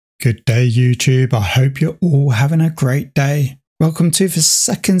Good day, YouTube. I hope you're all having a great day. Welcome to the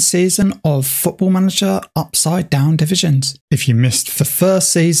second season of Football Manager Upside Down Divisions. If you missed the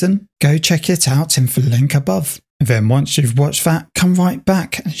first season, go check it out in the link above. And then once you've watched that, come right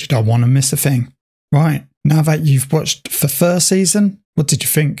back and you don't want to miss a thing. Right, now that you've watched the first season, what did you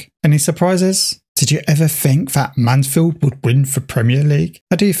think? Any surprises? Did you ever think that Mansfield would win the Premier League?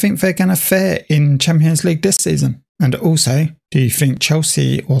 How do you think they're going to fare in Champions League this season? And also, do you think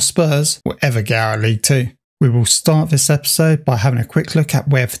Chelsea or Spurs will ever get out of League 2? We will start this episode by having a quick look at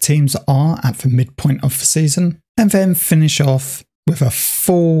where the teams are at the midpoint of the season, and then finish off with a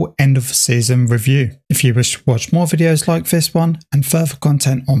full end of the season review. If you wish to watch more videos like this one and further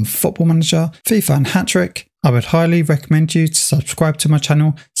content on Football Manager, FIFA and Hat-Trick, I would highly recommend you to subscribe to my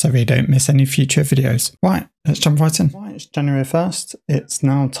channel so you don't miss any future videos. Right, let's jump right in. Right, it's January 1st. It's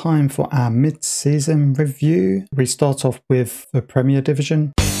now time for our mid-season review. We start off with the Premier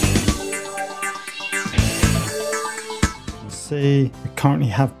Division. See, we currently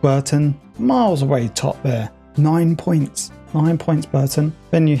have Burton miles away top there. 9 points. 9 points Burton.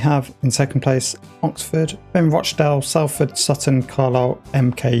 Then you have in second place Oxford, then Rochdale, Salford, Sutton, Carlisle,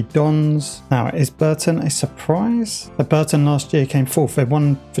 MK Dons. Now, is Burton a surprise? So Burton last year came fourth. They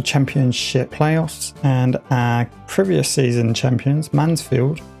won the championship playoffs, and our previous season champions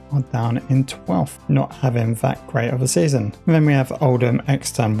Mansfield are down in 12th, not having that great of a season. And then we have Oldham,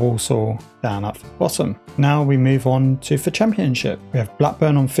 Exeter and Walsall down at the bottom. Now we move on to the championship. We have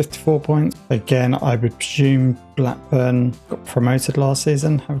Blackburn on 54 points. Again, I would presume Blackburn got promoted last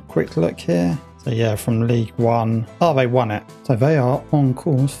season. Have a quick look here. So yeah, from League 1. Oh, they won it. So they are on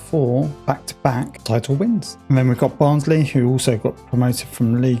course for back-to-back title wins. And then we've got Barnsley, who also got promoted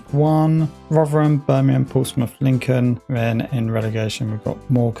from League 1. Rotherham, Birmingham, Portsmouth, Lincoln. Then in relegation, we've got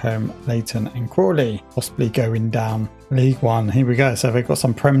Morecambe, Leighton and Crawley, possibly going down League 1. Here we go. So they've got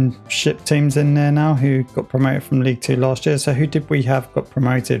some Premiership teams in there now who got promoted from League 2 last year. So who did we have got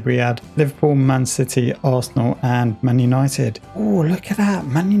promoted? We had Liverpool, Man City, Arsenal and Man United. Oh, look at that.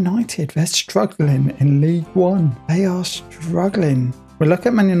 Man United. They're struggling in League 1. They are struggling. We'll look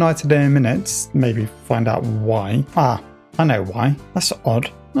at Man United in a minute. Maybe find out why. Ah, I know why. That's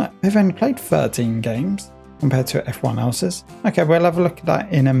odd. Look, they've only played 13 games compared to F1 else's. Okay, we'll have a look at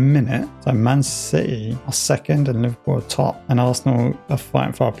that in a minute. So Man City are second and Liverpool are top, and Arsenal are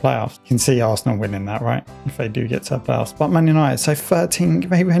fighting for our playoffs. You can see Arsenal winning that, right? If they do get to the playoffs. But Man United, so 13,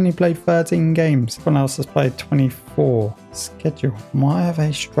 they've only played 13 games. Everyone else has played 24. Schedule. Why are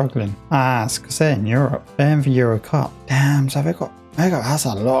they struggling? Ah, it's because they're in Europe. They're in the Euro Cup. Damn, so they got that's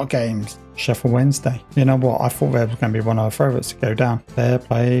a lot of games. Sheffield Wednesday. You know what? I thought they were going to be one of our favourites to go down. Fair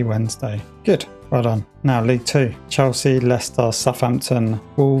play Wednesday. Good. Well done. Now League 2. Chelsea, Leicester, Southampton,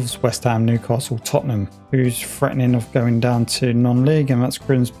 Wolves, West Ham, Newcastle, Tottenham. Who's threatening of going down to non-league, and that's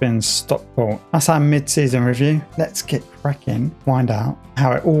Grimsby and Stockport. That's our mid-season review. Let's get cracking, find out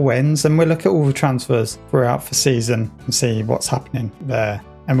how it all ends, and we'll look at all the transfers throughout the season and see what's happening there.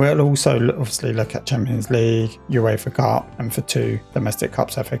 And we'll also obviously look at Champions League, UEFA Cup, and for 2 domestic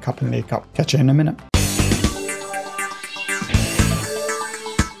cups, FA Cup and League Cup. Catch you in a minute.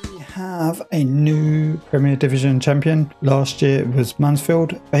 Have a new Premier Division champion. Last year it was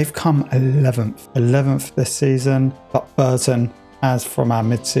Mansfield. They've come 11th this season, but Burton, as from our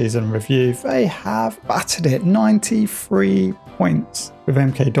mid-season review, they have battered it. 93 points with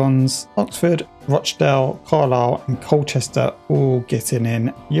MK Dons, Oxford, Rochdale, Carlisle and Colchester all getting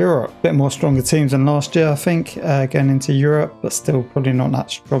in Europe. Bit more stronger teams than last year, I think, going into Europe, but still probably not that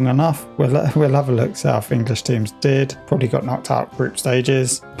strong enough. We'll have a look, see how the English teams did. Probably got knocked out group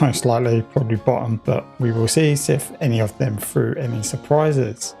stages, most likely probably bottom, but we will see if any of them threw any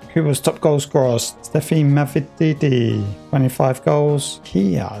surprises. Who was top goal scorer? Steffi Mavididi, 25 goals.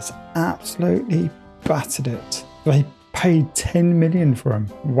 He has absolutely battered it. They paid 10 million for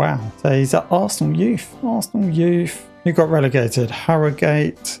him. Wow. So he's at Arsenal Youth. Arsenal Youth. Who got relegated?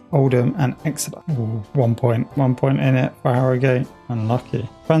 Harrogate, Oldham and Exeter. Ooh, 1 point. 1 point in it for Harrogate. Unlucky.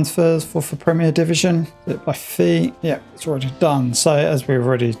 Transfers for the Premier Division. Split by fee. Yeah, it's already done. So as we've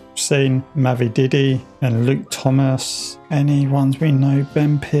already seen, Mavididi and Luke Thomas. Any ones we know?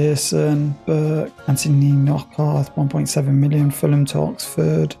 Ben Pearson, Burke, Anthony Knockaert, 1.7 million, Fulham to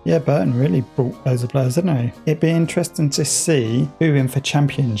Oxford. Yeah, Burton really brought loads of players, didn't he? It'd be interesting to see who in the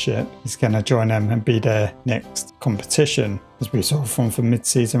Championship is going to join them and be their next competition. As we saw from the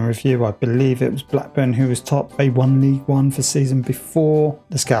mid-season review, I believe it was Blackburn who was top. They won League 1 for season before.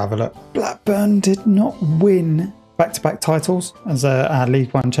 Let's go have a look. Blackburn did not win back-to-back titles as our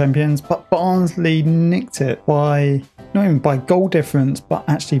League 1 champions, but Barnsley nicked it by not even by goal difference, but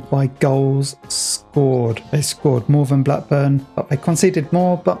actually by goals scored. They scored more than Blackburn, but they conceded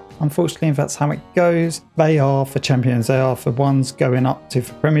more. But unfortunately, that's how it goes. They are for champions. They are for ones going up to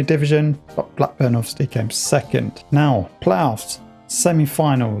the Premier Division, but Blackburn obviously came second. Now, playoffs,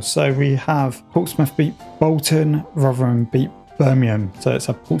 semi-finals. So we have Portsmouth beat Bolton, Rotherham beat Birmingham. So it's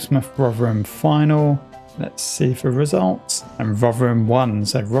a Portsmouth-Rotherham final. Let's see the results. And Rotherham won.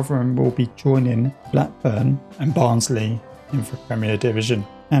 So Rotherham will be joining Blackburn and Barnsley in the Premier Division.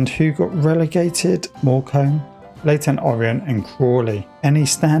 And who got relegated? Morecambe, Leyton Orient and Crawley. Any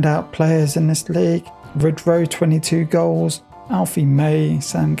standout players in this league? Ridrow, 22 goals. Alfie May,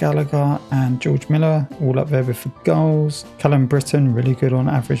 Sam Gallagher and George Miller all up there with the goals. Callum Britton, really good on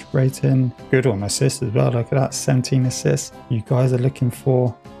average rating. Good on assists as well. Look at that, 17 assists. You guys are looking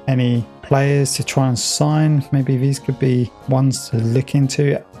for any players to try and sign? Maybe these could be ones to look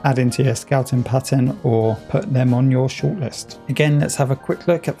into, add into your scouting pattern or put them on your shortlist. Again, let's have a quick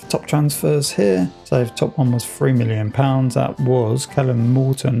look at the top transfers here. So the top one was £3 million. That was Callum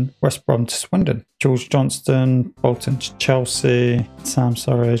Morton, West Brom to Swindon. George Johnston, Bolton to Chelsea. Sam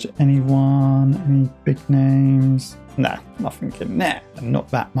Surridge, anyone? Any big names? Nah, nothing in there. And not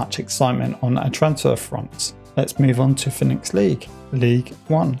that much excitement on a transfer front. Let's move on to the next league, League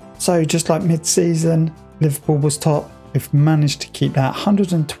One. So just like mid-season, Liverpool was top. They've managed to keep that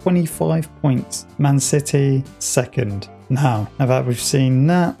 125 points. Man City second. Now that we've seen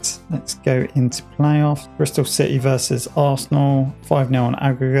that, let's go into playoffs. Bristol City versus Arsenal, 5-0 on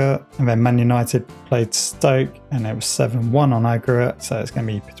aggregate. And then Man United played Stoke and it was 7-1 on aggregate. So it's going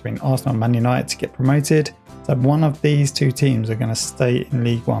to be between Arsenal and Man United to get promoted. So one of these two teams are going to stay in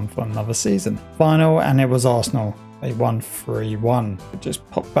League One for another season. Final, and it was Arsenal. They won 3-1. Just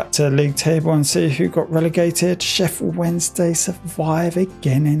pop back to the league table and see who got relegated. Sheffield Wednesday survive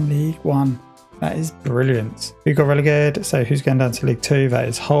again in League One. That is brilliant. Who got relegated? So who's going down to League Two? That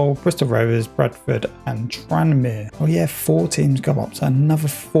is Hull, Bristol Rovers, Bradford and Tranmere. Oh yeah, 4 teams go up. So another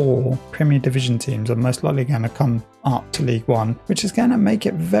 4 Premier Division teams are most likely going to come up to League One, which is going to make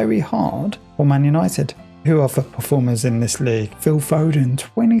it very hard for Man United. Who are the performers in this league? Phil Foden,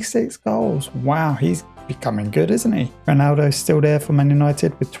 26 goals. Wow, he's becoming good, isn't he? Ronaldo's still there for Man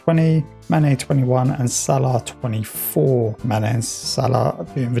United with 20, Mane 21 and Salah 24. Mane and Salah are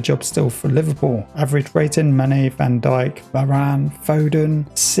doing the job still for Liverpool. Average rating, Mane, Van Dijk, Varane,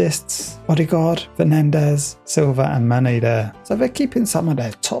 Foden, assists, Odegaard, Fernandes, Silva and Mane there. So they're keeping some of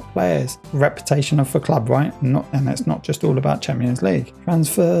their top players. Reputation of the club, right? And it's not just all about Champions League.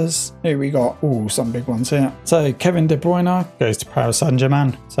 Transfers, here we got some big ones here. So Kevin De Bruyne goes to Paris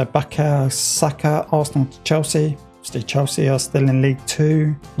Saint-Germain. So Bukayo Saka, Arsenal to Chelsea. Obviously Chelsea are still in League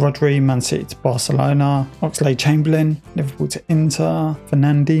 2. Rodri, Man City to Barcelona. Oxlade-Chamberlain, Liverpool to Inter.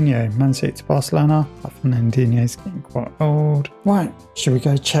 Fernandinho, Man City to Barcelona. But Fernandinho's getting quite old. Right, should we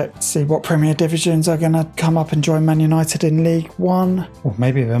go check to see what Premier Divisions are going to come up and join Man United in League 1? Or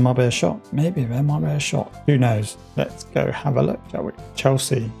maybe there might be a shot. Maybe there might be a shot. Who knows? Let's go have a look, shall we?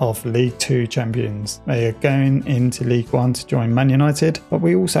 Chelsea of League 2 champions. They are going into League 1 to join Man United. But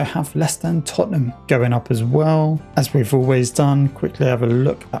we also have Leicester and Tottenham going up as well. As we've always done, quickly have a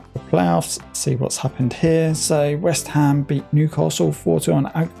look at the playoffs, see what's happened here. So West Ham beat Newcastle 4-2 on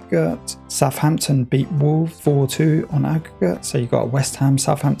aggregate. Southampton beat Wolves 4-2 on aggregate. So you got a West Ham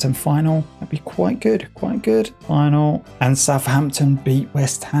Southampton final. That'd be quite good, final. And Southampton beat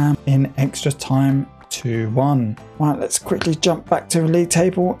West Ham in extra time 2-1. Right, let's quickly jump back to the league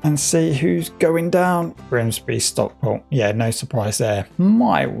table and see who's going down. Grimsby, Stockport. Yeah, no surprise there.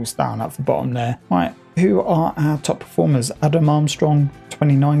 Miles down at the bottom there. Right, who are our top performers? Adam Armstrong,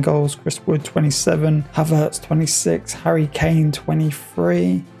 29 goals. Chris Wood, 27. Havertz, 26. Harry Kane,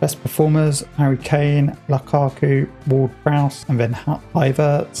 23. Best performers, Harry Kane, Lukaku, Ward-Prowse, and then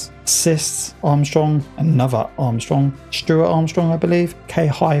Havertz. Assists, Armstrong, another Armstrong. Stuart Armstrong, I believe. Kay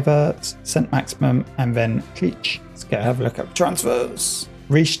Havertz, St. Maximum, and then Cleach. Let's go have a look at the transfers.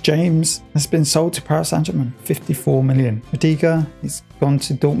 Reece James has been sold to Paris Saint-Germain, 54 million. Rudiger, he's gone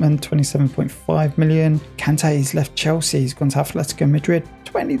to Dortmund, 27.5 million. Kante, he's left Chelsea, he's gone to Atletico Madrid,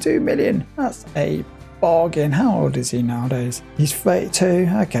 22 million. That's a bargain. How old is he nowadays? He's 32.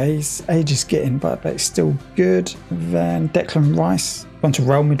 Okay, his age is getting, but it's still good. Then Declan Rice, gone to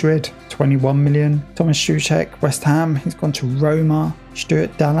Real Madrid, 21 million. Thomas Souček, West Ham, he's gone to Roma.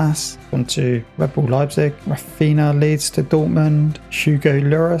 Stuart Dallas, gone to Red Bull Leipzig. Rafinha leads to Dortmund. Hugo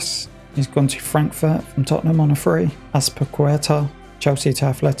Lloris, he's gone to Frankfurt from Tottenham on a free. Azpilicueta, Chelsea to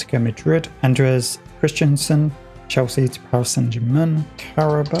Atletico Madrid. Andreas Christensen, Chelsea to Paris Saint-Germain.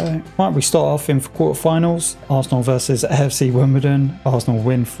 Carabao. Right, we start off in for quarterfinals. Arsenal versus AFC Wimbledon. Arsenal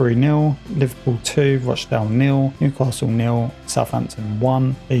win 3-0. Liverpool 2, Rochdale 0, Newcastle 0, Southampton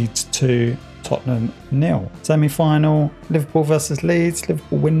 1, Leeds 2, Tottenham 0. Semi-final, Liverpool versus Leeds.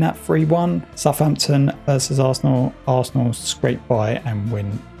 Liverpool win that 3-1. Southampton versus Arsenal. Arsenal scrape by and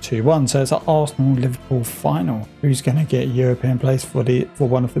win 2-1. So it's an Arsenal-Liverpool final. Who's going to get a European place for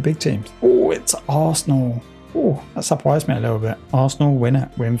one of the big teams? Oh, it's Arsenal. Oh, that surprised me a little bit. Arsenal win it.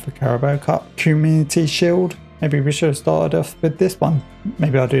 Win for Carabao Cup. Community Shield. Maybe we should have started off with this one.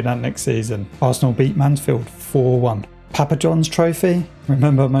 Maybe I'll do that next season. Arsenal beat Mansfield 4-1. Papa John's Trophy.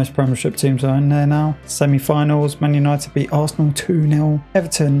 Remember, most Premiership teams are in there now. Semi-finals, Man United beat Arsenal 2-0.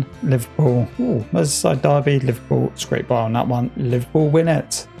 Everton, Liverpool. Ooh, Merseyside derby, Liverpool scrape by on that one. Liverpool win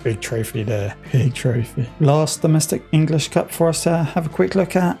it. Big trophy there. Big trophy. Last domestic English Cup for us to have a quick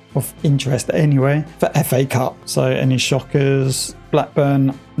look at. Of interest anyway. For FA Cup. So any shockers?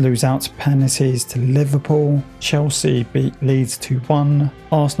 Blackburn lose out to penalties to Liverpool. Chelsea beat Leeds 2-1.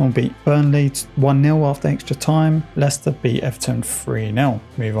 Arsenal beat Burnley 1-0 after extra time. Leicester beat Everton 3-0.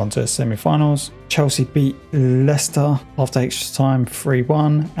 Move on to the semi-finals. Chelsea beat Leicester after extra time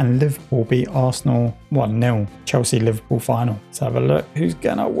 3-1. And Liverpool beat Arsenal 1-0. Chelsea-Liverpool final. Let's have a look who's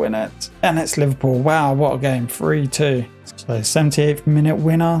gonna win it. And it's Liverpool. Wow, what a game. 3-2. So 78th minute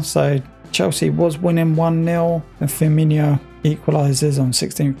winner. So Chelsea was winning 1-0. And Firmino equalises on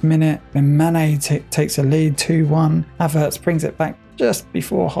 16th minute. Then Mane takes a lead 2-1. Havertz brings it back just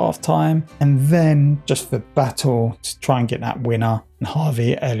before half time, and then just for battle to try and get that winner, and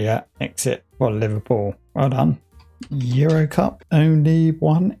Harvey Elliott exit for Liverpool. Well done. Euro Cup, only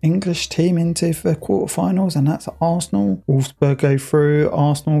one English team into for quarterfinals, and that's Arsenal. Wolfsburg go through,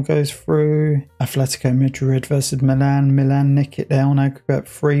 Arsenal goes through. Atletico Madrid versus Milan. Milan nick it down aggregate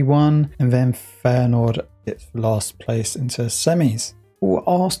 3-1, and then Feyenoord gets last place into semis.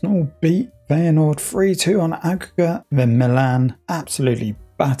 Arsenal beat Feyenoord 3-2 on aggregate. Then Milan absolutely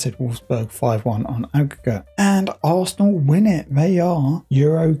battered Wolfsburg 5-1 on aggregate. And Arsenal win it. They are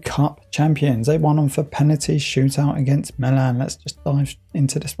Euro Cup champions. They won on for penalty shootout against Milan. Let's just dive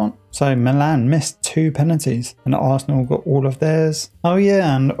into this one. So Milan missed 2 penalties and Arsenal got all of theirs. Oh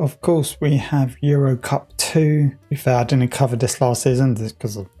yeah, and of course we have Euro Cup 2. To be fair, I didn't cover this last season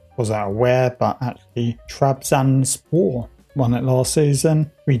because I wasn't aware, but actually Trabzonspor won it last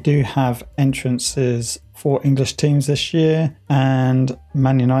season. We do have entrances for English teams this year, and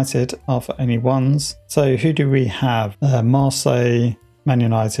Man United are for only ones. So who do we have? Marseille, Man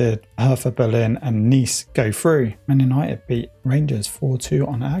United, Hertha Berlin and Nice go through. Man United beat Rangers 4-2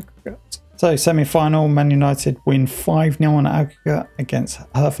 on aggregate. So semi-final, Man United win 5-0 on aggregate against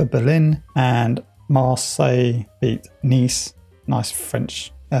Hertha Berlin, and Marseille beat Nice. Nice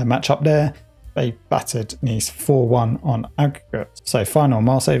French match up there. They battered Nice 4-1 on aggregate. So final,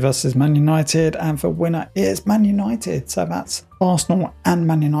 Marseille versus Man United, and for winner is Man United. So that's Arsenal and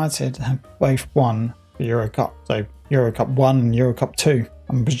Man United have both won the Euro Cup. So Euro Cup 1 and Euro Cup 2.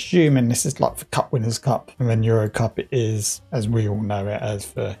 I'm presuming this is like for Cup Winners' Cup, and then Euro Cup is, as we all know it, as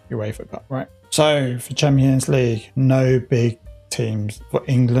for UEFA Cup, right? So for Champions League, no big teams for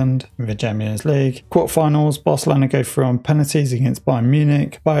England in the Champions League. Quarterfinals, Barcelona go through on penalties against Bayern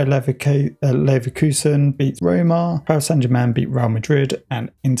Munich. Bayer Leverkusen beats Roma. Paris Saint-Germain beat Real Madrid,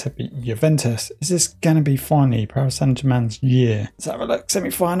 and Inter beat Juventus. Is this going to be finally Paris Saint-Germain's year? Let's have a look.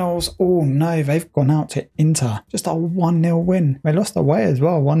 Semi-finals. Oh no, they've gone out to Inter. Just a 1-0 win. They lost away as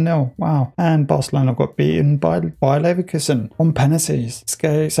well, 1-0. Wow. And Barcelona got beaten by Bayer Leverkusen on penalties. Let's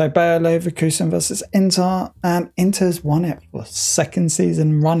go. So Bayer Leverkusen versus Inter, and Inter's won it for second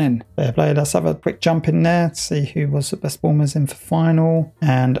season running. Fair play. Let's have a quick jump in there to see who was the best performers in for final.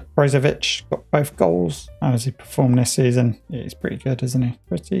 And Brozovic got both goals. How does he perform this season? Yeah, he's pretty good, isn't he?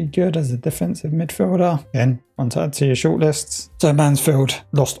 Pretty good as a defensive midfielder. Again, on to add to your shortlists. So Mansfield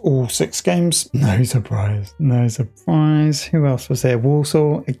lost all 6 games. No surprise. No surprise. Who else was there?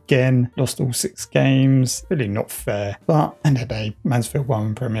 Walsall, again, lost all 6 games. Really not fair. But end of the day, Mansfield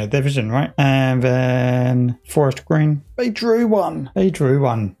won Premier Division, right? And then Forest Green, they drew one. They drew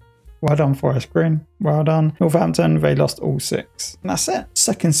one. Well done, Forest Green. Well done. Northampton, they lost all 6. And that's it.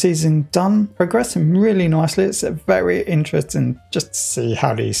 Second season done. Progressing really nicely. It's very interesting just to see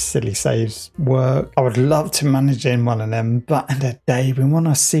how these silly saves work. I would love to manage in one of them, but at the end of the day, we want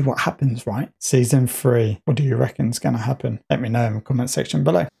to see what happens, right? Season 3. What do you reckon is going to happen? Let me know in the comment section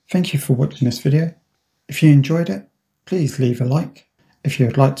below. Thank you for watching this video. If you enjoyed it, please leave a like. If you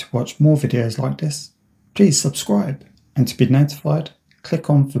would like to watch more videos like this, please subscribe. And to be notified, click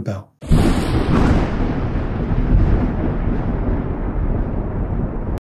on the bell.